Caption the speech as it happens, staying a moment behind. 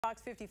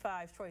Fox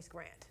 55's Troyce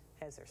Grant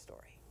has their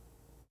story.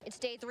 It's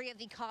day 3 of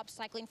the Cops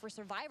Cycling for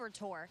Survivor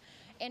tour,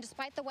 and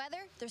despite the weather,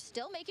 they're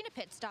still making a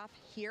pit stop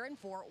here in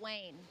Fort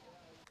Wayne.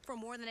 For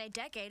more than a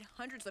decade,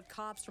 hundreds of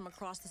cops from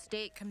across the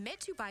state commit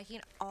to biking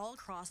all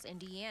across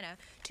Indiana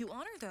to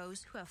honor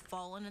those who have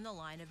fallen in the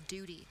line of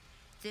duty.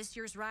 This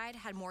year's ride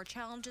had more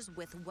challenges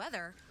with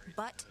weather,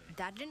 but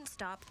that didn't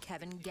stop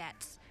Kevin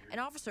Getz. An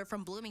officer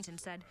from Bloomington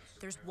said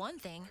there's one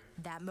thing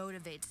that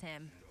motivates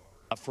him.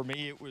 For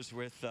me, it was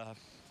with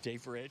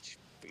Dave Rich.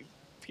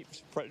 He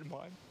was a friend of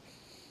mine.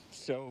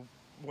 So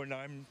when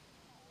I'm,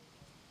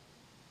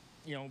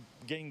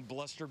 getting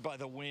blustered by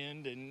the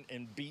wind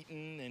and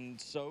beaten and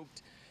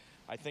soaked,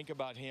 I think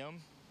about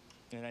him,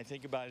 and I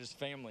think about his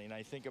family, and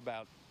I think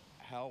about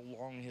how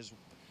long his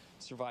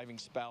surviving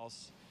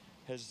spouse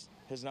has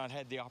not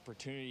had the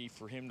opportunity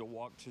for him to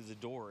walk through the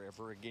door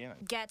ever again.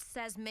 Getz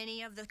says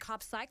many of the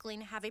cops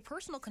cycling have a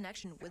personal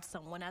connection with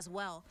someone as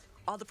well.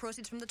 All the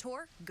proceeds from the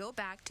tour go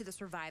back to the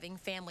surviving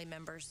family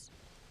members.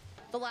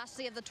 The last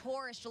day of the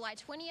tour is July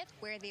 20th,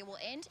 where they will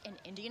end in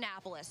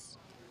Indianapolis.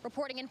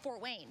 Reporting in Fort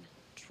Wayne,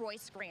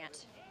 Troyce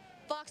Grant,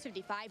 Fox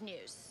 55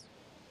 News.